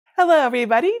Hello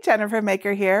everybody, Jennifer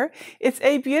Maker here. It's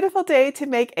a beautiful day to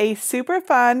make a super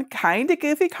fun, kind of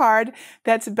goofy card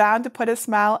that's bound to put a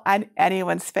smile on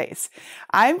anyone's face.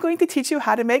 I'm going to teach you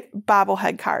how to make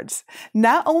bobblehead cards.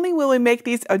 Not only will we make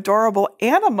these adorable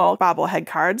animal bobblehead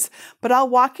cards, but I'll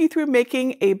walk you through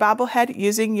making a bobblehead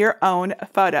using your own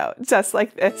photo, just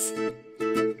like this.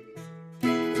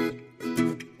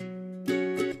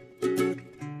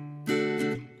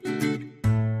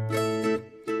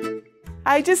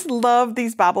 I just love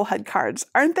these bobblehead cards.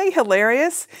 Aren't they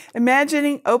hilarious?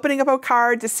 Imagining opening up a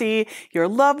card to see your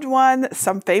loved one,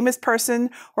 some famous person,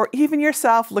 or even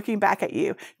yourself looking back at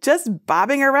you, just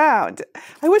bobbing around.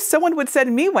 I wish someone would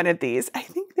send me one of these. I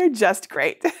think they're just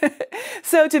great.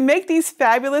 So to make these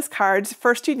fabulous cards,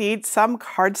 first you need some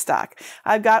cardstock.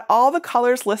 I've got all the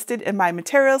colors listed in my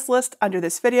materials list under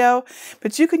this video,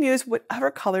 but you can use whatever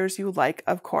colors you like,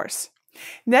 of course.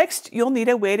 Next, you'll need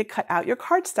a way to cut out your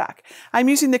cardstock. I'm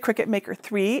using the Cricut Maker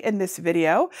 3 in this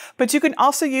video, but you can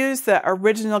also use the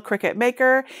original Cricut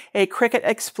Maker, a Cricut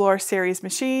Explore series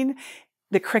machine,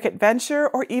 the Cricut Venture,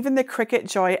 or even the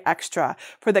Cricut Joy Extra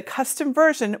for the custom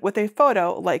version with a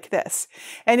photo like this.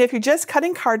 And if you're just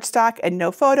cutting cardstock and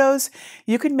no photos,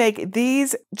 you can make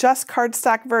these just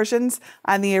cardstock versions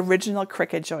on the original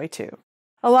Cricut Joy too.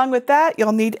 Along with that,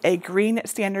 you'll need a green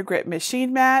standard grip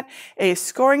machine mat, a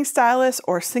scoring stylus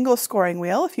or single scoring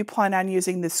wheel if you plan on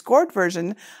using the scored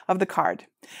version of the card.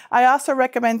 I also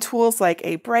recommend tools like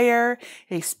a brayer,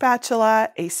 a spatula,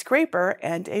 a scraper,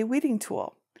 and a weeding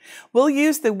tool. We'll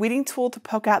use the weeding tool to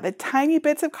poke out the tiny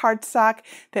bits of cardstock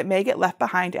that may get left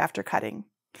behind after cutting.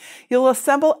 You'll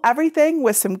assemble everything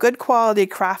with some good quality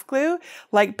craft glue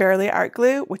like Bearly Art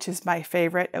Glue, which is my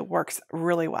favorite. It works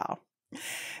really well.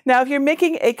 Now, if you're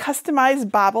making a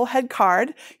customized bobblehead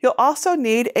card, you'll also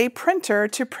need a printer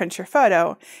to print your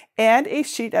photo and a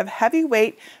sheet of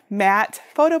heavyweight matte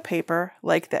photo paper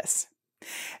like this.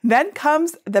 Then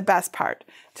comes the best part.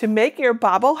 To make your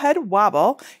bobblehead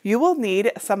wobble, you will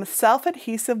need some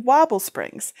self-adhesive wobble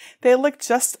springs. They look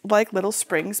just like little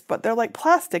springs, but they're like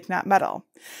plastic, not metal.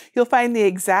 You'll find the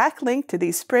exact link to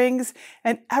these springs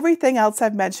and everything else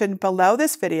I've mentioned below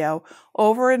this video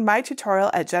over in my tutorial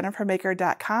at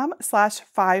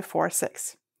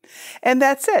jennifermaker.com/546. And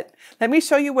that's it. Let me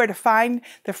show you where to find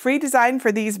the free design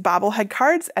for these bobblehead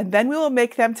cards, and then we will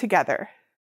make them together.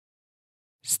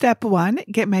 Step 1.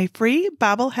 Get my free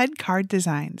bobblehead card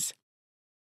designs.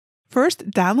 First,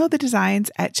 download the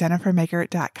designs at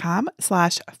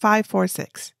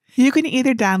jennifermaker.com/546. You can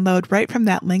either download right from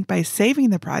that link by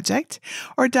saving the project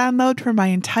or download from my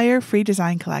entire free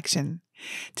design collection.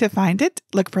 To find it,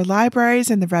 look for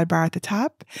libraries in the red bar at the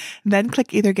top, then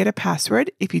click either get a password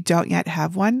if you don't yet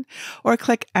have one, or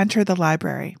click enter the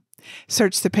library.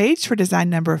 Search the page for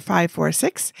design number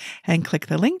 546 and click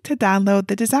the link to download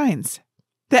the designs.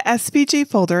 The SVG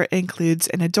folder includes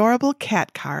an adorable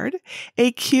cat card,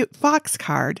 a cute fox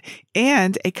card,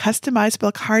 and a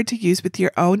customizable card to use with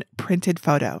your own printed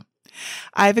photo.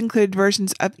 I've included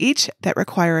versions of each that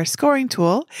require a scoring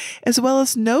tool, as well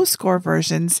as no score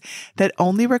versions that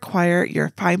only require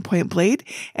your fine point blade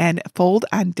and fold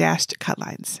on dashed cut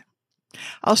lines.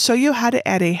 I'll show you how to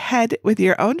add a head with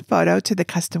your own photo to the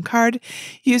custom card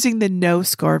using the no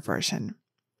score version.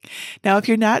 Now, if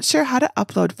you're not sure how to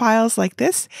upload files like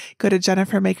this, go to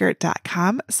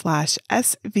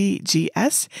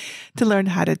jennifermaker.com/svgs to learn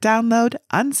how to download,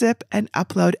 unzip, and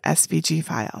upload SVG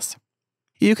files.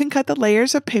 You can cut the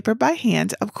layers of paper by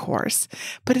hand, of course,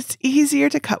 but it's easier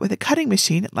to cut with a cutting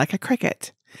machine like a Cricut.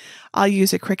 I'll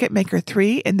use a Cricut Maker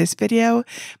 3 in this video,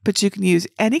 but you can use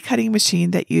any cutting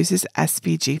machine that uses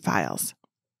SVG files.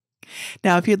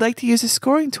 Now, if you'd like to use a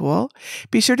scoring tool,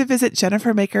 be sure to visit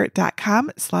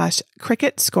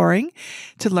jennifermaker.com/Cricut scoring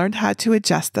to learn how to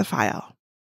adjust the file.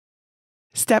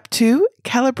 Step 2.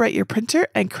 Calibrate your printer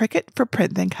and Cricut for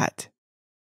print then cut.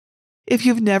 If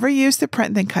you've never used the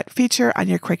print then cut feature on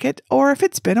your Cricut, or if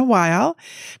it's been a while,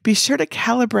 be sure to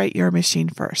calibrate your machine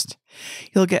first.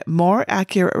 You'll get more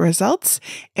accurate results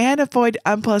and avoid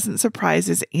unpleasant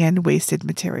surprises and wasted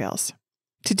materials.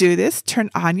 To do this, turn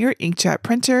on your inkjet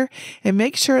printer and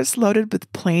make sure it's loaded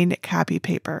with plain copy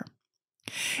paper.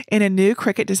 In a new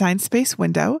Cricut Design Space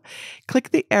window, click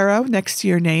the arrow next to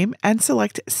your name and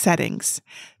select Settings,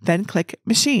 then click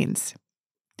Machines.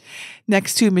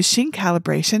 Next to Machine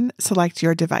Calibration, select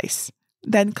your device,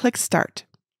 then click Start.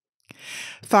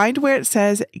 Find where it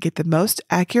says Get the Most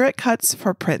Accurate Cuts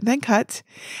for Print Then Cut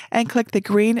and click the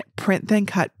green Print Then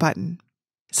Cut button.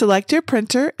 Select your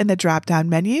printer in the drop-down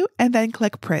menu and then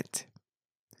click Print.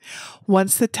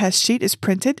 Once the test sheet is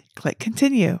printed, click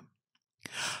Continue.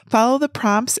 Follow the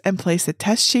prompts and place the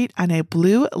test sheet on a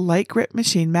blue light grip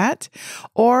machine mat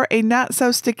or a not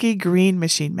so sticky green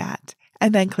machine mat,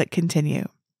 and then click Continue.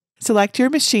 Select your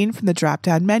machine from the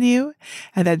drop-down menu,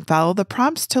 and then follow the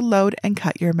prompts to load and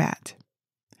cut your mat.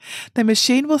 The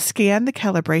machine will scan the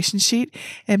calibration sheet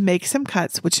and make some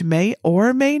cuts which may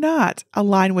or may not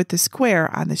align with the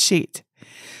square on the sheet.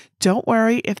 Don't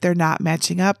worry if they're not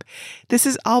matching up. This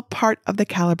is all part of the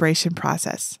calibration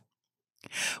process.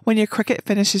 When your Cricut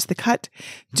finishes the cut,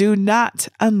 do not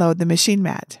unload the machine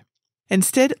mat.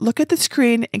 Instead, look at the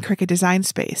screen in Cricut Design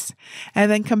Space,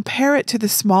 and then compare it to the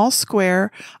small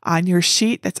square on your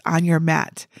sheet that's on your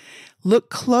mat. Look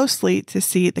closely to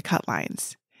see the cut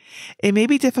lines. It may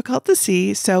be difficult to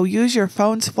see, so use your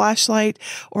phone's flashlight,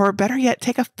 or better yet,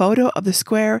 take a photo of the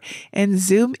square and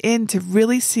zoom in to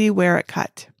really see where it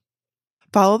cut.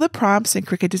 Follow the prompts in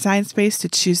Cricut Design Space to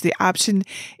choose the option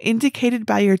indicated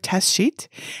by your test sheet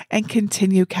and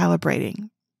continue calibrating.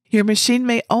 Your machine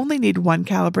may only need one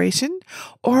calibration,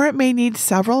 or it may need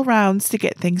several rounds to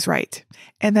get things right,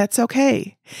 and that's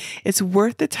okay. It's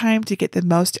worth the time to get the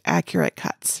most accurate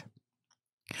cuts.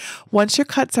 Once your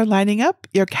cuts are lining up,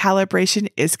 your calibration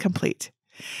is complete.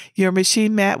 Your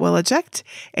machine mat will eject,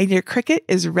 and your Cricut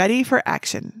is ready for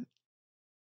action.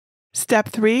 Step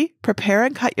 3. Prepare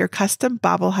and cut your custom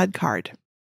bobblehead card.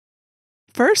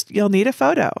 First, you'll need a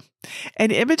photo.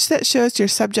 An image that shows your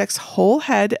subject's whole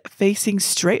head facing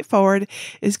straight forward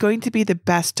is going to be the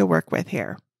best to work with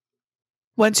here.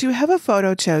 Once you have a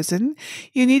photo chosen,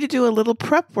 you need to do a little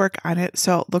prep work on it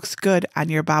so it looks good on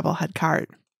your bobblehead card.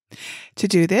 To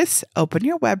do this, open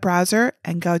your web browser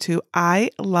and go to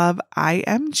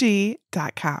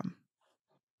iloveimg.com.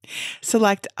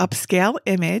 Select Upscale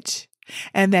Image,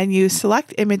 and then use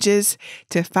Select Images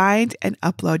to find and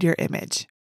upload your image.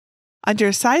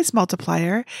 Under Size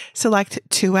Multiplier, select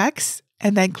 2x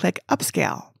and then click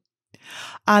Upscale.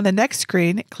 On the next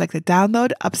screen, click the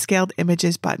Download Upscaled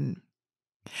Images button.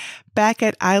 Back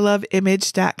at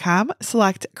iloveimg.com,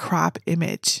 select Crop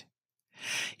Image.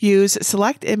 Use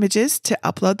Select Images to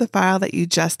upload the file that you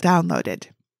just downloaded.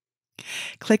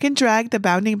 Click and drag the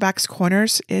bounding box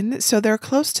corners in so they're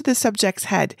close to the subject's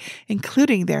head,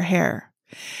 including their hair.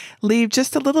 Leave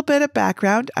just a little bit of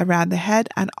background around the head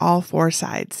on all 4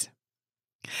 sides.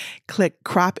 Click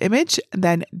Crop Image,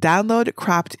 then Download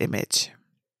Cropped Image.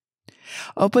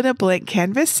 Open a blank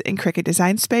canvas in Cricut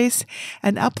Design Space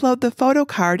and upload the photo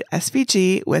card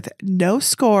SVG with no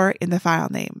score in the file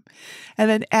name, and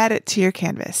then add it to your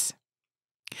canvas.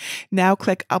 Now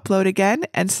click Upload again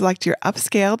and select your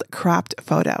upscaled cropped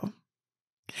photo.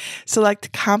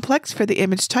 Select Complex for the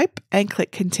image type and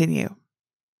click Continue.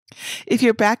 If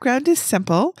your background is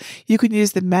simple, you can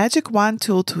use the Magic Wand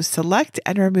tool to select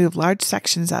and remove large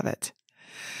sections of it.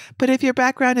 But if your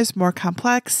background is more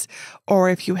complex, or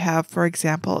if you have, for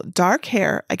example, dark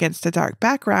hair against a dark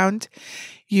background,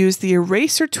 use the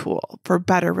Eraser tool for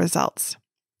better results.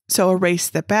 So erase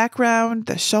the background,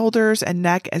 the shoulders, and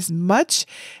neck as much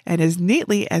and as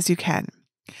neatly as you can.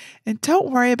 And don't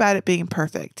worry about it being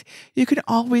perfect. You can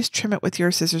always trim it with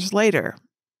your scissors later.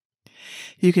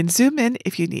 You can zoom in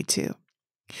if you need to.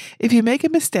 If you make a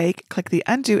mistake, click the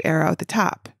Undo arrow at the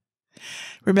top.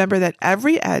 Remember that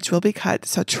every edge will be cut,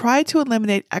 so try to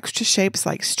eliminate extra shapes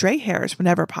like stray hairs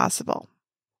whenever possible.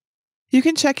 You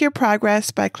can check your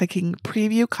progress by clicking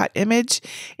Preview Cut Image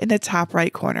in the top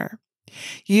right corner.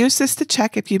 Use this to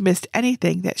check if you missed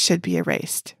anything that should be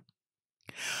erased.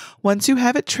 Once you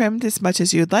have it trimmed as much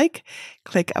as you'd like,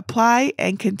 click Apply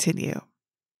and Continue.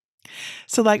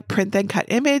 Select Print Then Cut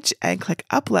Image and click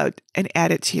Upload and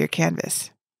add it to your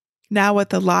canvas. Now with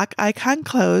the lock icon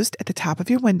closed at the top of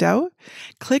your window,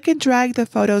 click and drag the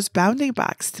photo's bounding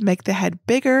box to make the head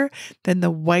bigger than the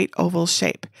white oval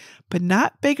shape, but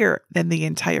not bigger than the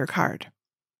entire card.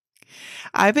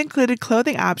 I've included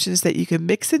clothing options that you can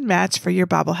mix and match for your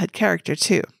bobblehead character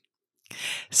too.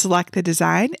 Select the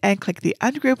design and click the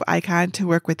Ungroup icon to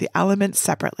work with the elements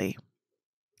separately.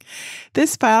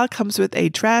 This file comes with a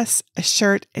dress, a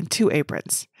shirt, and 2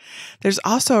 aprons. There's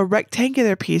also a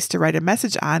rectangular piece to write a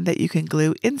message on that you can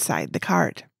glue inside the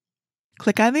card.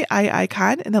 Click on the eye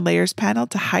icon in the Layers panel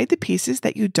to hide the pieces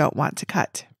that you don't want to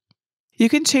cut. You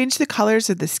can change the colors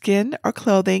of the skin or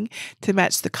clothing to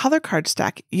match the color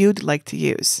cardstock you'd like to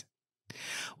use.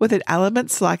 With an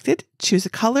element selected, choose a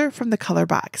color from the color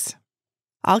box.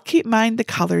 I'll keep mine the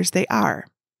colors they are.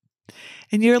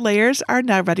 And your layers are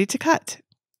now ready to cut.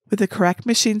 With the correct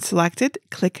machine selected,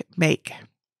 click Make.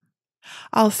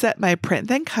 I'll set my Print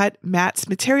Then Cut mat's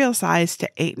material size to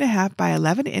 8.5 by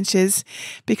 11 inches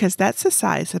because that's the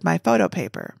size of my photo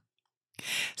paper.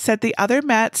 Set the other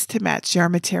mats to match your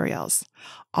materials.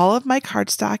 All of my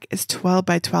cardstock is 12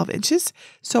 by 12 inches,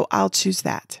 so I'll choose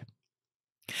that.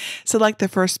 Select the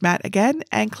first mat again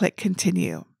and click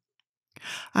Continue.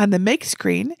 On the Make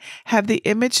screen, have the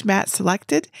image mat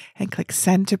selected and click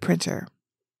Send to Printer.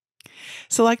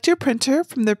 Select your printer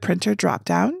from the Printer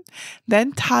dropdown,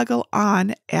 then toggle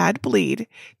on Add Bleed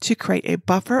to create a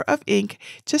buffer of ink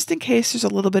just in case there's a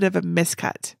little bit of a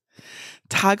miscut.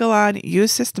 Toggle on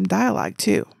Use System Dialog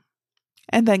too,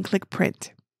 and then click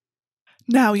Print.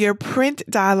 Now your print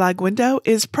dialog window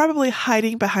is probably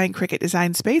hiding behind Cricut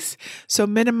Design Space, so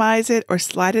minimize it or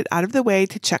slide it out of the way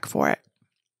to check for it.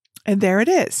 And there it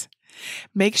is.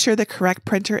 Make sure the correct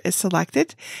printer is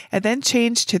selected and then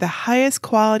change to the highest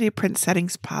quality print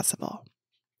settings possible.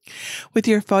 With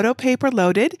your photo paper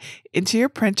loaded into your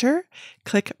printer,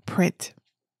 click Print.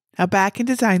 Now back in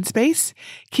Design Space,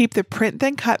 keep the Print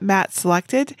Then Cut mat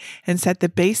selected and set the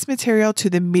base material to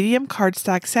the medium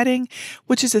cardstock setting,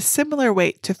 which is a similar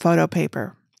weight to photo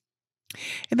paper.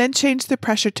 And then change the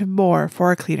pressure to more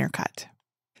for a cleaner cut.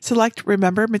 Select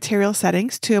Remember Material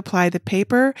Settings to apply the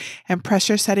paper and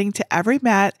pressure setting to every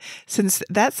mat, since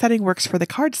that setting works for the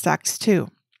cardstocks too.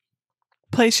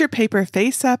 Place your paper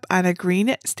face up on a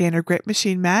green standard grit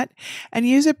machine mat and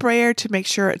use a brayer to make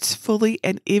sure it's fully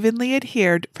and evenly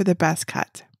adhered for the best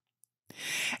cut.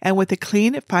 And with a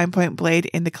clean fine point blade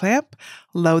in the clamp,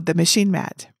 load the machine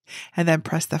mat, and then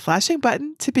press the flashing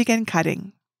button to begin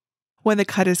cutting. When the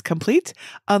cut is complete,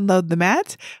 unload the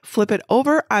mat, flip it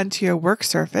over onto your work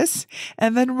surface,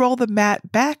 and then roll the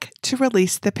mat back to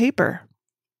release the paper.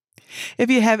 If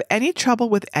you have any trouble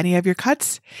with any of your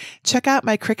cuts, check out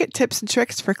my Cricut tips and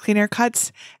tricks for cleaner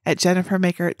cuts at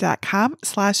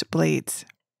jennifermaker.com/blades.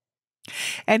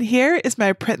 And here is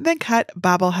my print then cut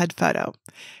bobblehead photo.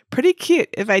 Pretty cute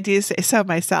if I do say so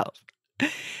myself.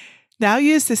 Now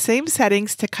use the same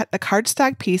settings to cut the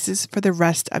cardstock pieces for the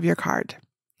rest of your card.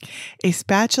 A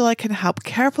spatula can help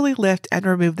carefully lift and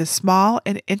remove the small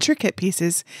and intricate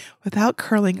pieces without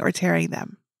curling or tearing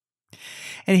them.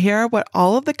 And here are what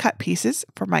all of the cut pieces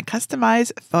for my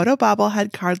customized photo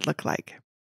bobblehead card look like.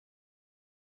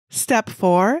 Step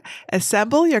 4.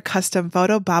 Assemble your custom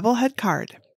photo bobblehead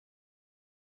card.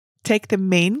 Take the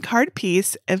main card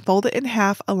piece and fold it in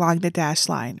half along the dash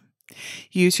line.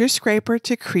 Use your scraper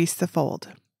to crease the fold.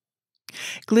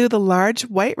 Glue the large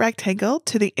white rectangle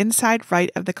to the inside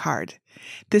right of the card.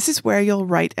 This is where you'll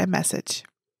write a message.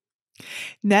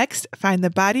 Next, find the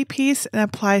body piece and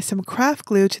apply some craft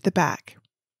glue to the back.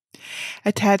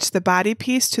 Attach the body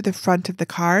piece to the front of the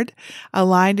card,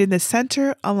 aligned in the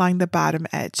center along the bottom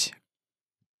edge.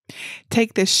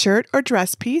 Take this shirt or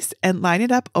dress piece and line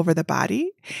it up over the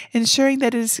body, ensuring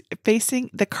that it is facing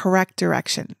the correct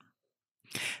direction.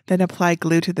 Then apply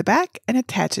glue to the back and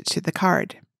attach it to the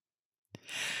card.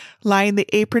 Line the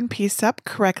apron piece up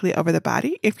correctly over the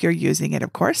body, if you're using it,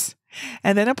 of course,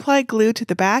 and then apply glue to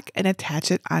the back and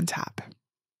attach it on top.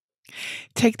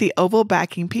 Take the oval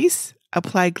backing piece,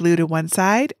 apply glue to one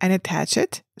side, and attach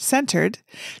it, centered,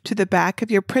 to the back of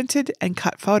your printed and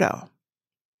cut photo.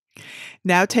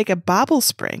 Now take a bobble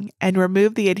spring and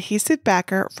remove the adhesive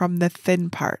backer from the thin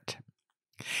part,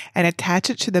 and attach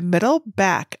it to the middle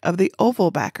back of the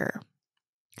oval backer.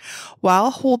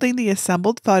 While holding the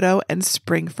assembled photo and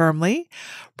spring firmly,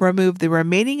 remove the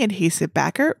remaining adhesive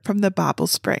backer from the bobble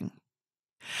spring.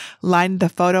 Line the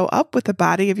photo up with the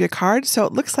body of your card so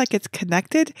it looks like it's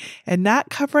connected and not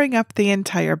covering up the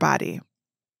entire body.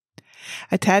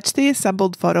 Attach the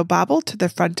assembled photo bobble to the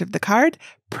front of the card,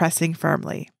 pressing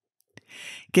firmly.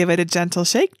 Give it a gentle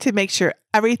shake to make sure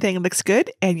everything looks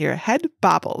good and your head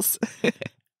bobbles.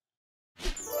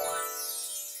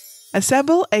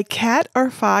 Assemble a cat or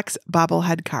fox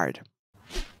bobblehead card.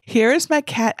 Here is my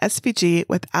cat SVG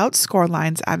without score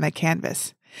lines on my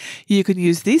canvas. You can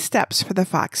use these steps for the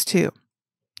fox too.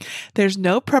 There's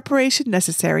no preparation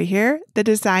necessary here. The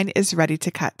design is ready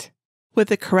to cut. With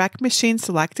the correct machine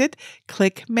selected,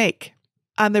 click Make.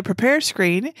 On the Prepare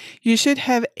screen, you should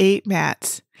have 8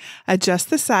 mats. Adjust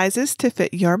the sizes to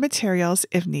fit your materials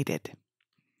if needed.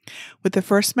 With the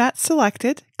first mat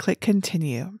selected, click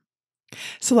Continue.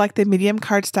 Select the medium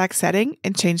cardstock setting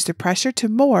and change the pressure to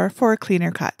more for a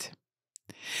cleaner cut.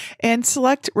 And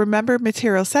select Remember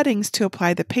Material Settings to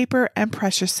apply the paper and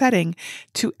pressure setting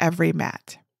to every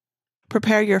mat.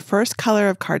 Prepare your first color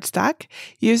of cardstock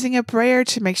using a brayer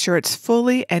to make sure it's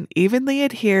fully and evenly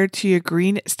adhered to your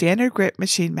green standard grit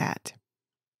machine mat.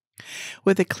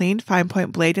 With a clean fine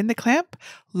point blade in the clamp,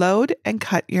 load and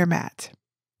cut your mat.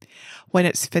 When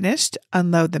it's finished,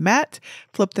 unload the mat,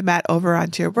 flip the mat over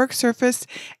onto your work surface,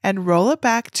 and roll it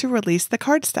back to release the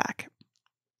cardstock.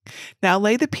 Now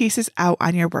lay the pieces out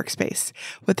on your workspace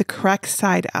with the correct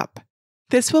side up.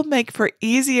 This will make for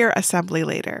easier assembly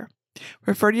later.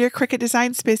 Refer to your Cricut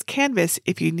Design Space canvas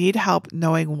if you need help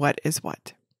knowing what is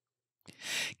what.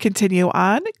 Continue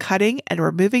on cutting and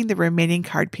removing the remaining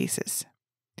card pieces.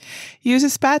 Use a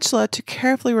spatula to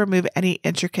carefully remove any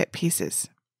intricate pieces.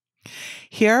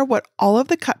 Here are what all of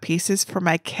the cut pieces for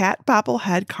my cat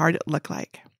bobblehead card look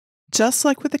like. Just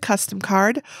like with the custom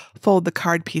card, fold the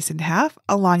card piece in half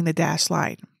along the dashed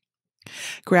line.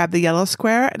 Grab the yellow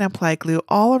square and apply glue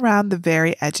all around the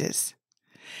very edges.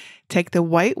 Take the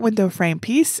white window frame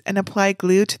piece and apply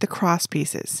glue to the cross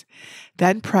pieces.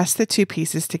 Then press the two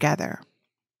pieces together.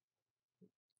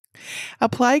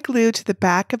 Apply glue to the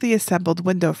back of the assembled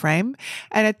window frame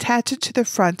and attach it to the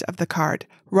front of the card,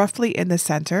 roughly in the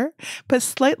center, but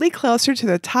slightly closer to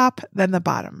the top than the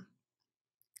bottom.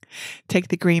 Take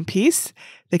the green piece,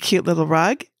 the cute little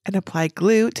rug, and apply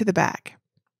glue to the back.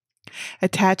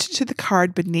 Attach it to the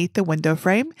card beneath the window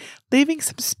frame, leaving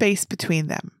some space between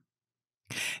them.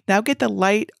 Now get the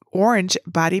light orange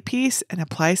body piece and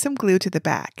apply some glue to the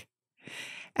back.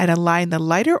 And align the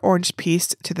lighter orange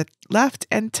piece to the left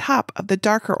and top of the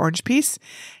darker orange piece,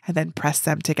 and then press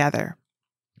them together.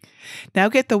 Now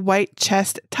get the white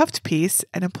chest tuft piece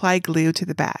and apply glue to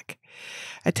the back.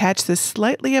 Attach this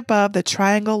slightly above the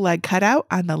triangle leg cutout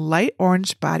on the light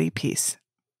orange body piece.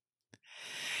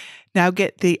 Now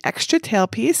get the extra tail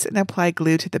piece and apply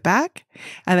glue to the back,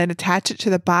 and then attach it to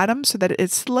the bottom so that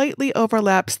it slightly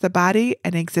overlaps the body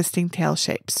and existing tail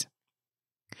shapes.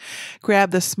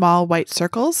 Grab the small white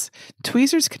circles,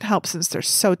 tweezers can help since they're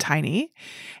so tiny,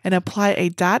 and apply a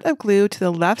dot of glue to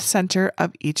the left center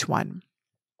of each one.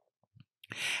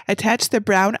 Attach the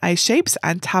brown eye shapes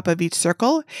on top of each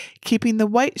circle, keeping the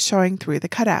white showing through the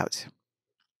cutout.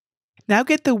 Now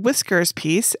get the whiskers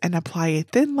piece and apply a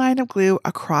thin line of glue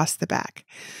across the back.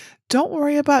 Don't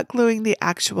worry about gluing the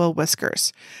actual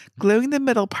whiskers. Gluing the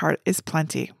middle part is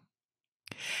plenty.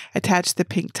 Attach the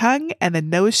pink tongue and the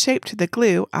nose shape to the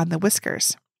glue on the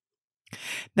whiskers.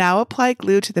 Now apply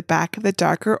glue to the back of the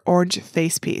darker orange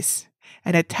face piece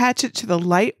and attach it to the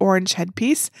light orange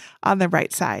headpiece on the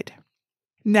right side.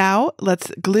 Now let's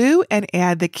glue and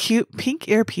add the cute pink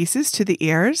ear pieces to the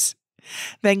ears.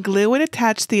 Then glue and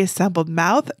attach the assembled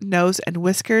mouth, nose, and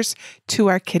whiskers to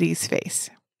our kitty's face.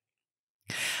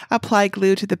 Apply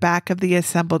glue to the back of the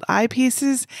assembled eye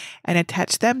pieces and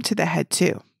attach them to the head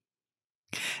too.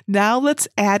 Now let's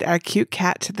add our cute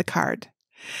cat to the card.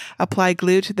 Apply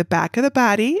glue to the back of the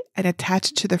body and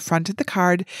attach it to the front of the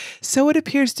card so it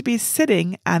appears to be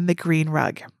sitting on the green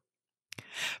rug.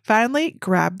 Finally,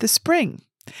 grab the spring.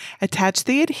 Attach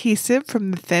the adhesive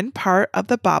from the thin part of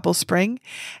the bobble spring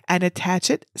and attach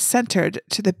it centered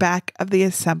to the back of the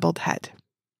assembled head.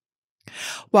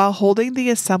 While holding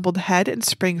the assembled head and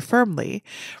spring firmly,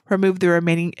 remove the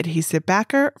remaining adhesive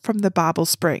backer from the bobble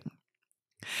spring.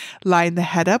 Line the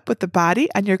head up with the body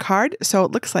on your card so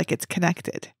it looks like it's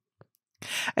connected.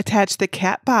 Attach the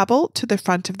cat bobble to the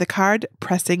front of the card,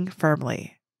 pressing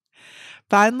firmly.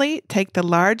 Finally, take the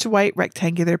large white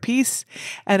rectangular piece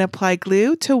and apply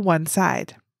glue to one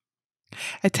side.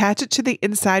 Attach it to the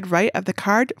inside right of the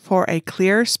card for a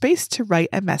clear space to write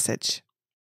a message.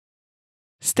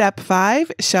 Step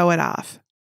 5, show it off.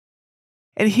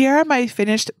 And here are my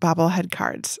finished bobblehead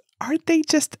cards. Aren't they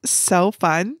just so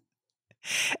fun?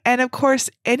 And of course,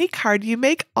 any card you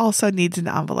make also needs an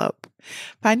envelope.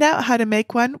 Find out how to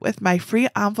make one with my free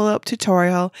envelope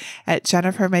tutorial at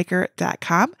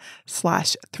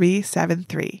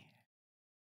jennifermaker.com/373.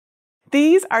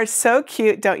 These are so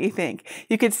cute, don't you think?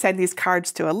 You could send these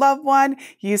cards to a loved one,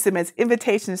 use them as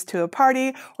invitations to a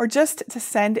party, or just to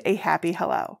send a happy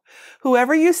hello.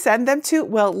 Whoever you send them to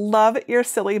will love your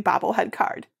silly bobblehead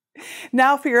card.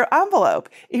 Now for your envelope.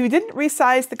 If you didn't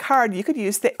resize the card, you could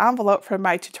use the envelope from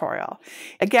my tutorial.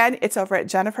 Again, it's over at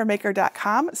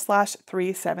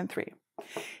jennifermaker.com/373.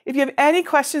 If you have any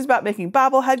questions about making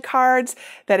bobblehead cards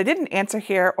that I didn't answer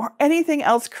here, or anything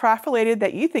else craft related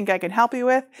that you think I can help you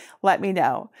with, let me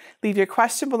know. Leave your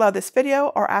question below this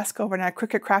video or ask over in our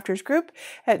Cricut Crafters group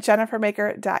at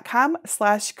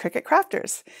jennifermaker.com/Cricut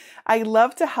Crafters. I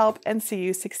love to help and see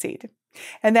you succeed.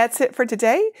 And that's it for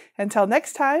today. Until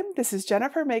next time, this is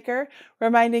Jennifer Maker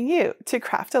reminding you to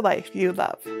craft a life you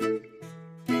love.